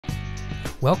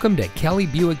Welcome to Kelley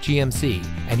Buick GMC,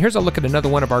 and here's a look at another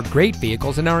one of our great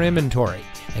vehicles in our inventory,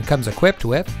 and comes equipped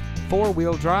with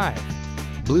 4-wheel drive,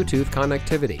 Bluetooth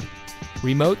connectivity,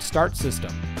 remote start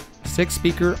system,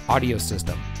 6-speaker audio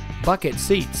system, bucket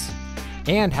seats,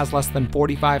 and has less than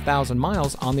 45,000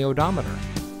 miles on the odometer.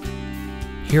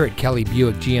 Here at Kelley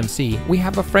Buick GMC, we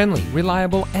have a friendly,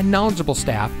 reliable, and knowledgeable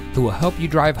staff who will help you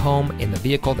drive home in the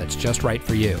vehicle that's just right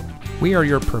for you. We are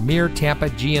your premier Tampa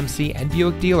GMC and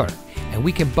Buick dealer, and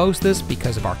we can boast this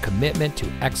because of our commitment to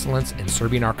excellence in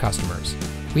serving our customers.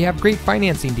 We have great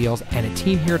financing deals and a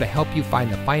team here to help you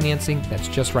find the financing that's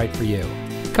just right for you.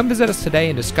 Come visit us today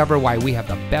and discover why we have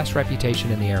the best reputation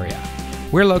in the area.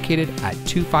 We're located at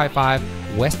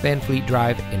 255 West Van Fleet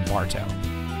Drive in Bartow.